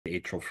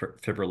atrial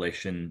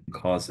fibrillation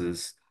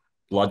causes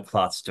blood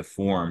clots to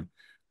form,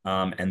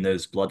 and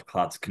those blood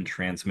clots can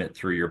transmit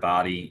through your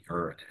body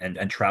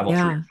and travel through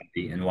Yeah. your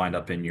body and wind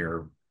up in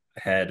your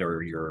head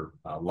or your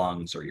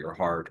lungs or your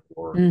heart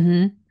or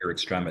Mm-hmm. your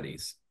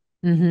extremities.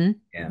 Mm-hmm.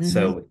 Yeah. Mm-hmm.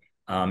 So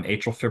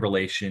atrial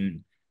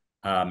fibrillation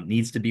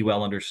needs to be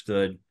well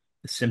understood.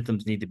 The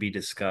symptoms need to be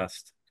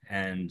discussed,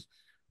 and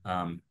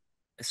um,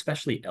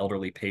 especially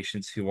elderly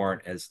patients who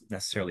aren't as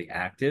necessarily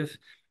active,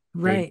 they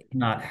do Right.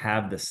 not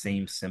have the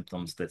same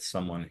symptoms that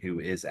someone who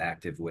is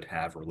active would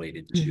have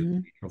related to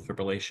Mm-hmm. atrial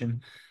fibrillation.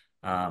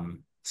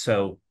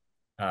 So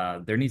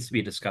there needs to be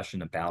a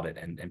discussion about it,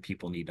 and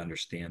people need to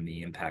understand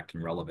the impact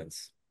and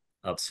relevance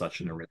of such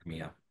an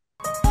arrhythmia.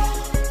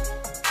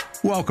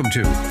 Welcome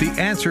to the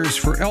Answers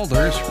for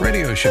Elders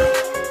radio show.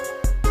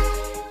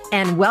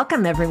 And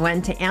welcome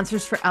everyone to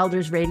Answers for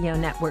Elders Radio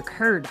Network,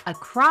 heard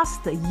across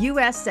the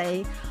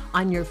USA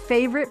on your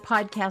favorite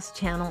podcast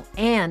channel,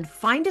 and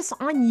find us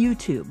on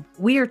YouTube.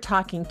 We are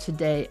talking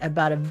today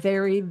about a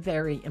very,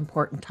 very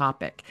important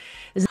topic.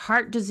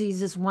 Heart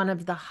disease is one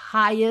of the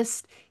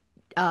highest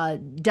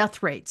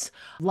death rates.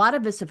 A lot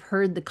of us have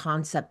heard the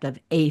concept of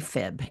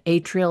a-fib,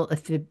 atrial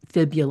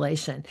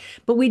fibrillation,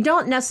 but we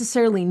don't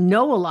necessarily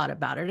know a lot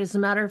about it. As a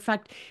matter of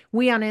fact,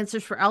 we on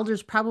Answers for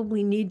Elders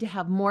probably need to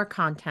have more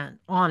content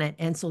on it.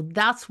 And so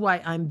that's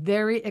why I'm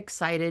very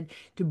excited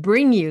to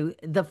bring you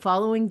the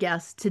following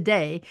guest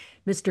today,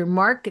 Mr.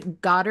 Mark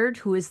Goddard,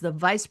 who is the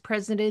Vice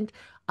President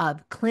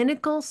of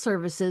Clinical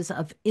Services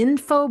of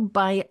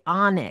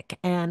InfoBionic.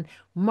 And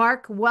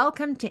Mark,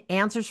 welcome to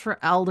Answers for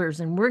Elders.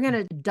 And we're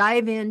going to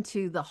dive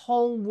into the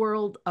whole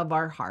world of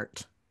our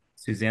heart.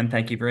 Suzanne,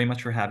 thank you very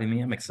much for having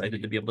me. I'm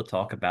excited to be able to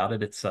talk about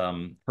it. It's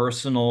a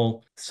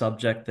personal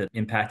subject that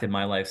impacted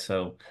my life,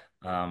 so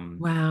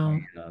Wow.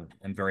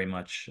 I'm very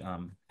much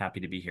happy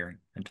to be here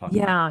and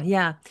talking about Yeah,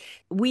 yeah.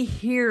 We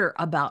hear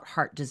about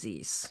heart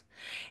disease,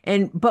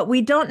 but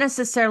we don't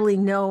necessarily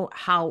know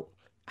how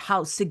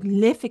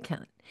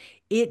significant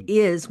it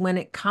is when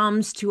it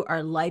comes to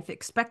our life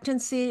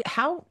expectancy.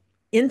 How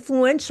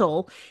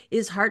influential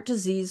is heart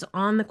disease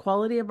on the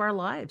quality of our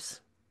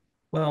lives?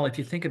 Well, if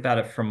you think about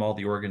it from all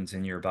the organs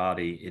in your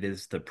body, it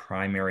is the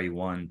primary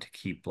one to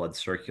keep blood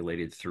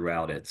circulated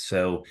throughout it.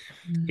 So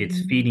it's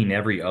Hmm. feeding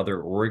every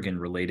other organ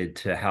related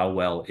to how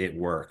well it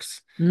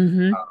works.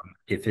 Hmm.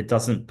 If it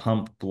doesn't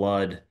pump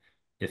blood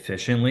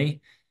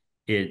efficiently,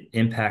 it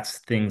impacts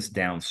things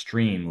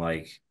downstream,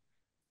 like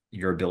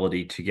your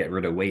ability to get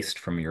rid of waste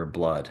from your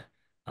blood.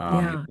 You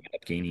Yeah. end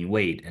up gaining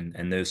weight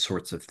and those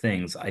sorts of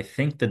things. I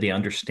think that the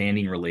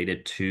understanding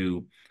related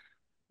to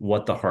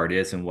what the heart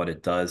is and what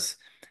it does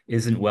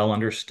isn't well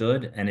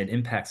understood, and it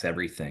impacts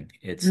everything.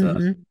 It's a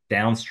Hmm.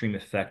 downstream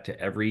effect to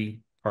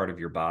every part of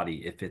your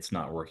body if it's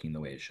not working the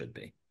way it should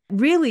be.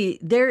 Really,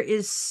 there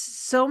is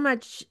so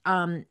much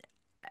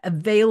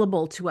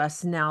available to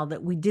us now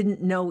that we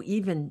didn't know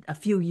even a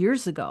few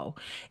years ago,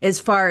 as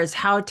far as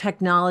how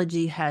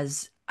technology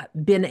has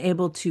been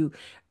able to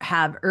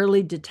have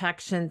early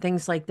detection,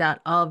 things like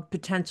that, of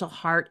potential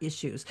heart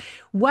issues.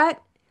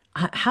 What,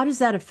 how does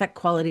that affect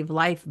quality of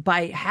life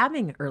by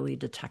having early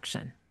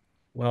detection?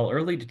 Well,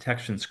 early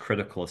detection is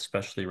critical,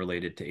 especially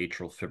related to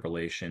atrial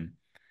fibrillation.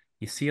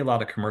 You see a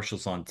lot of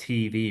commercials on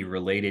TV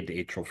related to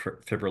atrial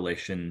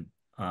fibrillation,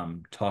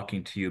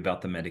 talking to you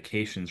about the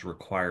medications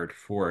required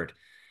for it.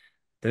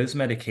 Those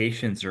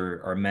medications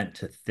are meant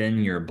to thin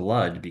your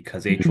blood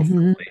because atrial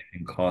Hmm.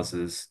 fibrillation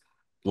causes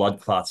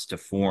blood clots to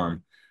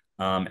form,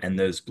 and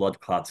those blood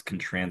clots can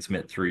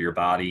transmit through your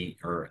body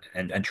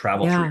and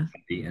travel through Yeah. your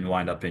body and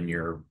wind up in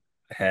your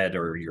head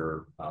or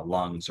your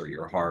lungs or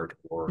your heart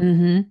or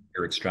Hmm.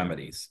 your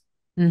extremities.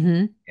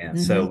 Hmm. Yeah. Hmm.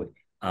 So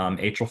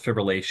atrial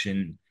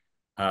fibrillation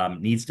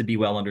needs to be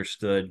well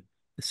understood.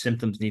 The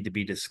symptoms need to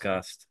be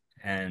discussed,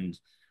 and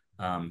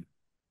um,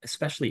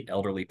 especially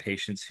elderly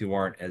patients who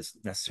aren't as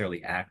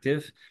necessarily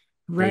active,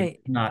 they do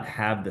Right. not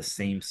have the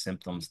same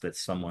symptoms that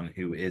someone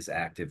who is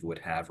active would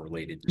have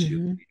related to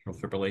Hmm. atrial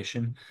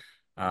fibrillation.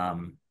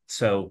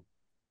 So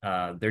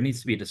there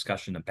needs to be a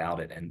discussion about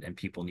it, and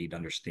people need to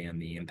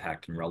understand the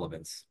impact and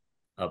relevance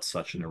of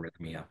such an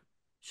arrhythmia.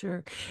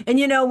 Sure. And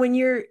when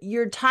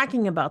you're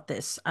talking about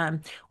this,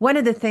 one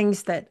of the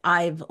things that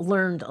I've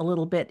learned a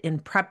little bit in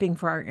prepping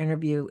for our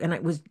interview, and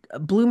it was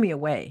blew me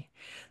away,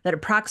 that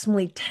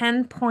approximately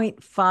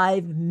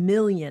 10.5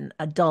 million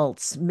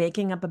adults,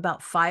 making up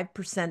about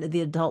 5% of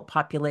the adult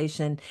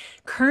population,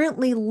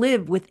 currently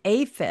live with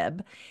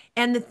AFib.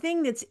 And the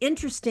thing that's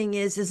interesting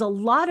is a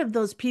lot of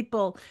those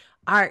people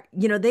are,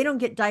 they don't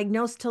get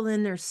diagnosed till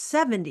in their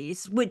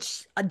 70s,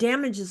 which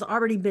damage has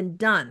already been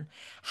done.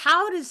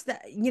 How does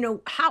that,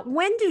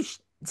 when do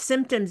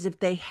symptoms, if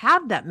they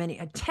have that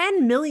many,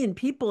 10 million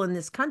people in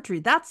this country,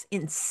 that's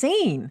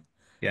insane.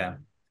 Yeah.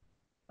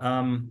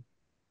 Um,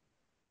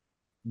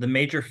 the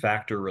major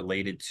factor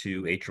related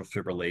to atrial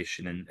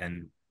fibrillation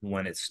and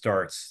when it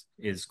starts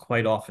is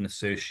quite often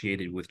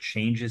associated with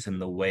changes in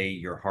the way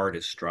your heart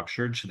is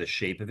structured. So the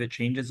shape of it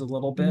changes a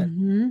little bit.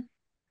 Hmm.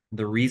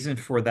 The reason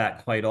for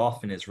that quite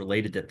often is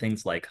related to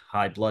things like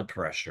high blood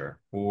pressure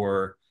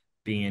or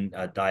being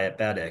a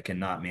diabetic and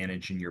not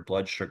managing your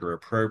blood sugar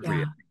appropriate.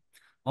 Yeah.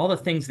 All the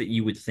things that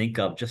you would think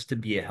of just to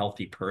be a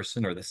healthy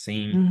person are the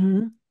same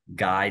Hmm.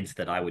 guides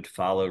that I would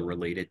follow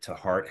related to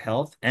heart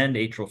health and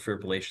atrial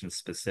fibrillation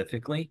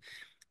specifically.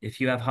 If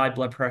you have high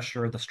blood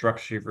pressure, the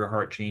structure of your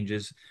heart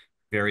changes,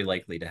 very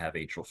likely to have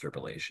atrial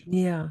fibrillation.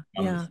 Yeah.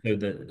 Yeah.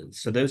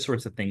 So those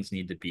sorts of things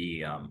need to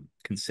be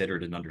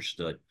considered and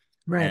understood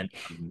Right.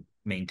 and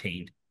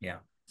maintained. Yeah,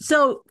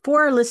 So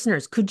for our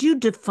listeners, could you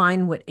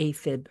define what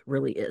AFib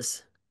really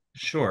is?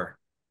 sure.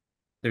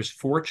 There's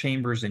four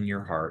chambers in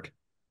your heart.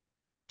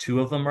 Two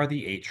of them are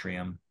the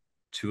atrium,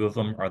 two of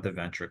them are the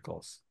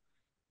ventricles.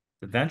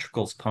 The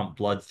ventricles pump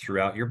blood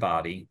throughout your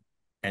body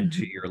and to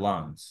Hmm. your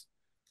lungs.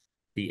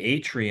 The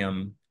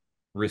atrium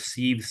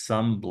receives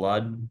some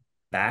blood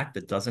back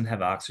that doesn't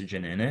have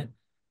oxygen in it.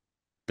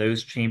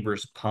 Those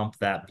chambers pump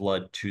that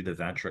blood to the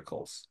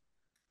ventricles.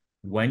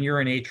 When you're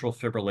in atrial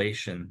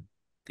fibrillation,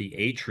 the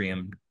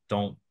atrium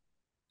don't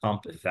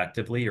pump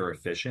effectively or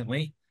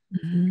efficiently.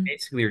 Hmm.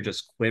 Basically, are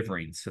just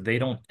quivering, so they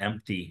don't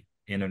empty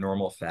in a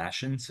normal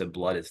fashion. So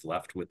blood is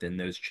left within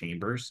those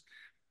chambers,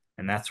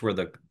 and that's where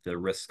the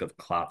risk of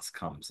clots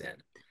comes in.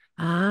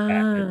 The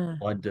fact that Ah.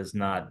 blood does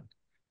not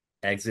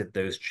exit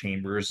those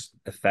chambers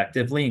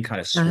effectively and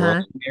kind of swirl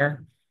Uh-huh. in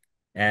there,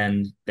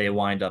 and they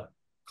wind up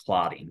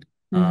clotting.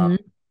 Hmm.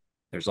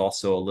 There's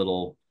also a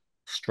little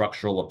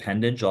structural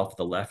appendage off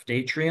the left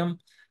atrium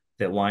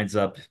that winds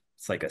up,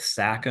 it's like a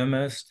sac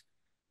almost.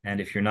 And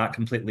if you're not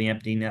completely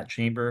emptying that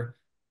chamber,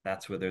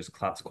 that's where those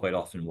clots quite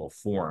often will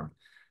form. Uh,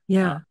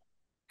 Yeah.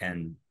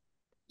 and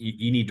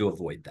you need to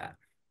avoid that.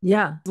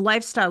 Yeah.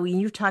 Lifestyle,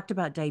 you've talked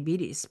about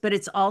diabetes, but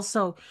it's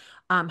also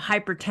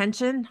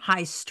hypertension,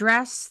 high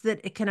stress that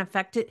it can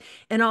affect it,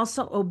 and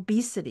also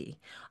obesity.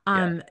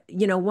 Yeah.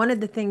 One of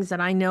the things that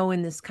I know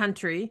in this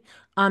country,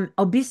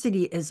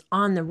 obesity is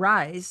on the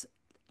rise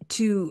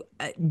to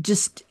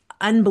just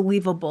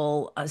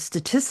unbelievable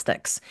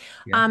statistics.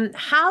 Yeah.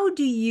 How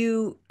do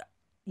you,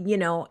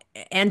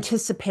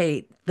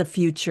 anticipate the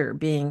future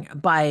being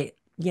by,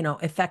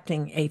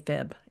 affecting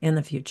AFib in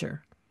the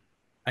future?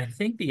 I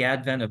think the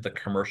advent of the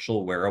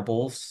commercial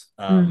wearables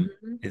Hmm.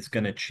 is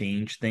going to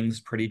change things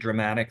pretty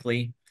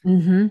dramatically.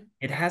 Hmm.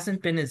 It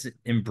hasn't been as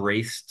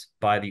embraced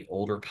by the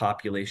older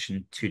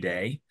population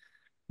today,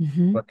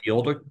 Hmm. but the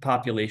older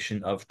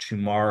population of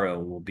tomorrow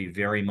will be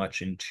very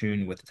much in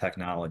tune with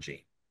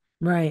technology.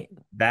 Right.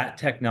 That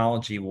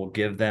technology will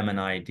give them an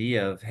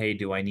idea of, hey,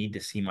 do I need to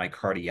see my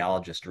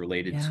cardiologist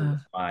related to Yeah. what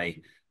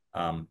my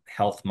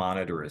health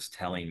monitor is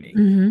telling me?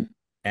 Hmm.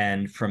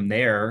 And from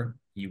there,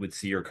 you would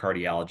see your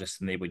cardiologist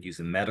and they would use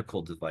a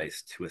medical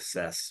device to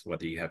assess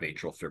whether you have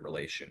atrial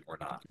fibrillation or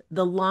not.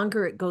 The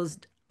longer it goes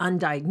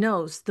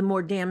undiagnosed, the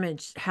more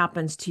damage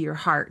happens to your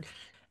heart.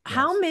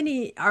 How Yes.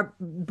 many are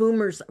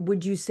boomers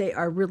would you say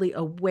are really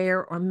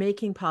aware or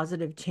making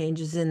positive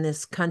changes in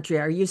this country?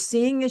 Are you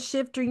seeing a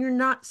shift or you're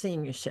not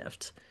seeing a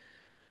shift?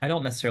 I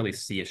don't necessarily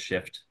see a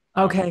shift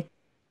Okay.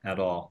 at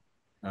all.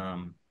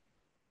 Um,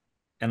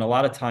 and a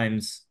lot of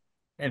times,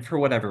 and for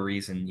whatever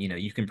reason,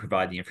 you can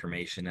provide the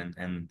information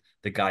and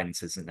the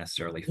guidance isn't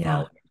necessarily Yeah.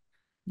 followed.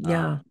 Um,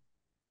 Yeah.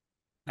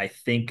 I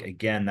think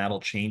again that'll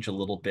change a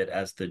little bit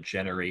as the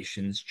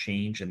generations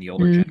change and the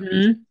older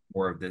generation Hmm.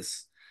 more of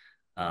this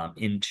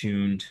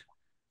in-tuned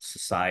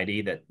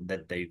society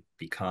that they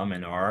become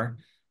and are.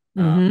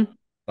 Uh, Hmm.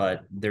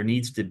 but there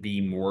needs to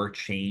be more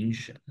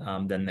change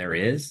than there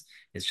is.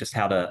 It's just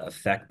how to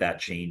affect that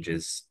change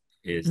is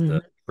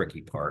the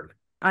tricky part.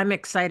 I'm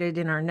excited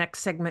in our next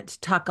segment to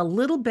talk a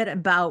little bit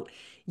about,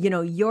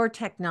 your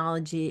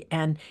technology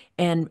and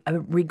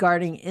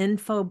regarding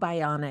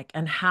InfoBionic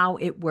and how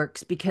it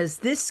works because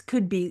this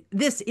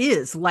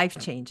is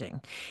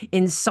life-changing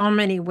in so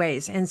many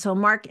ways. And so,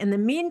 Mark, in the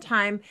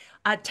meantime,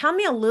 tell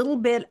me a little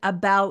bit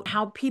about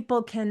how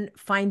people can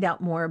find out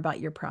more about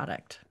your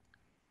product.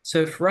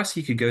 So for us,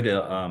 you could go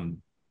to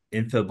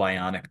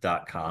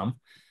InfoBionic.com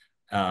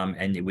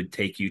and it would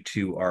take you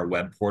to our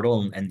web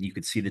portal and you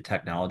could see the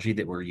technology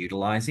that we're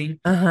utilizing.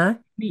 Uh-huh.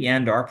 In the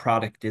end, our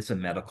product is a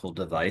medical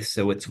device,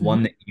 so it's one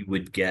Mhm. that you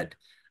would get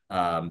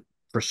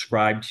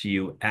prescribed to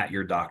you at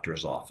your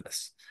doctor's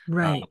office. Uh,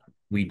 Right.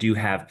 we do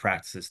have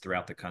practices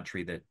throughout the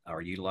country that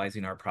are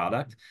utilizing our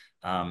product.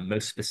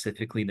 Most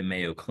specifically, the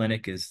Mayo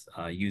Clinic is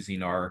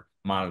using our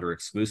monitor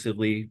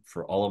exclusively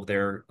for all of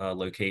their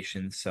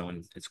locations, so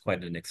it's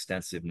quite an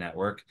extensive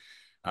network.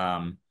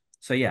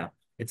 So yeah,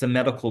 it's a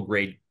medical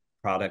grade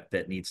product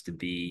that needs to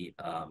be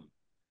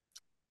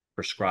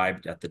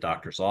prescribed at the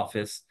doctor's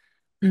office.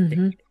 I think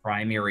Hmm. the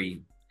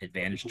primary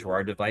advantage to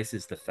our device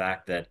is the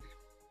fact that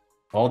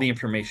all the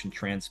information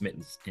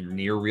transmits in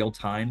near real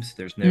time. So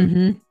there's no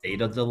Hmm.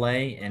 data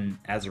delay, and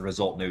as a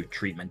result, no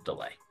treatment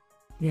delay.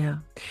 Yeah.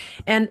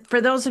 And for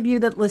those of you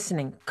that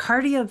listening,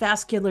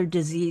 cardiovascular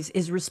disease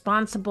is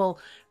responsible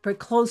for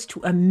close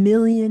to 1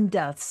 million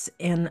deaths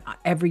in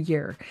every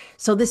year.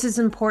 So this is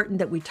important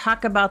that we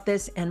talk about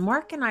this. And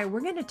Mark and I,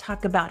 we're going to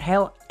talk about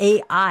how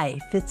AI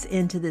fits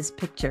into this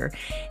picture.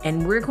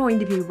 And we're going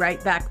to be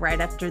right back right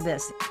after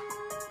this.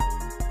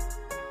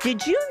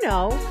 Did you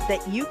know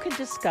that you can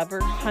discover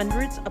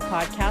hundreds of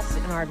podcasts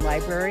in our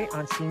library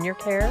on senior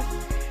care?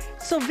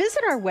 So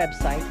visit our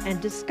website and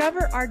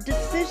discover our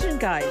decision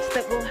guides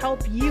that will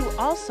help you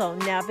also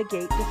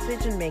navigate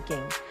decision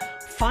making.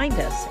 Find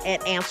us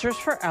at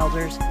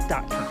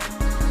answersforelders.com.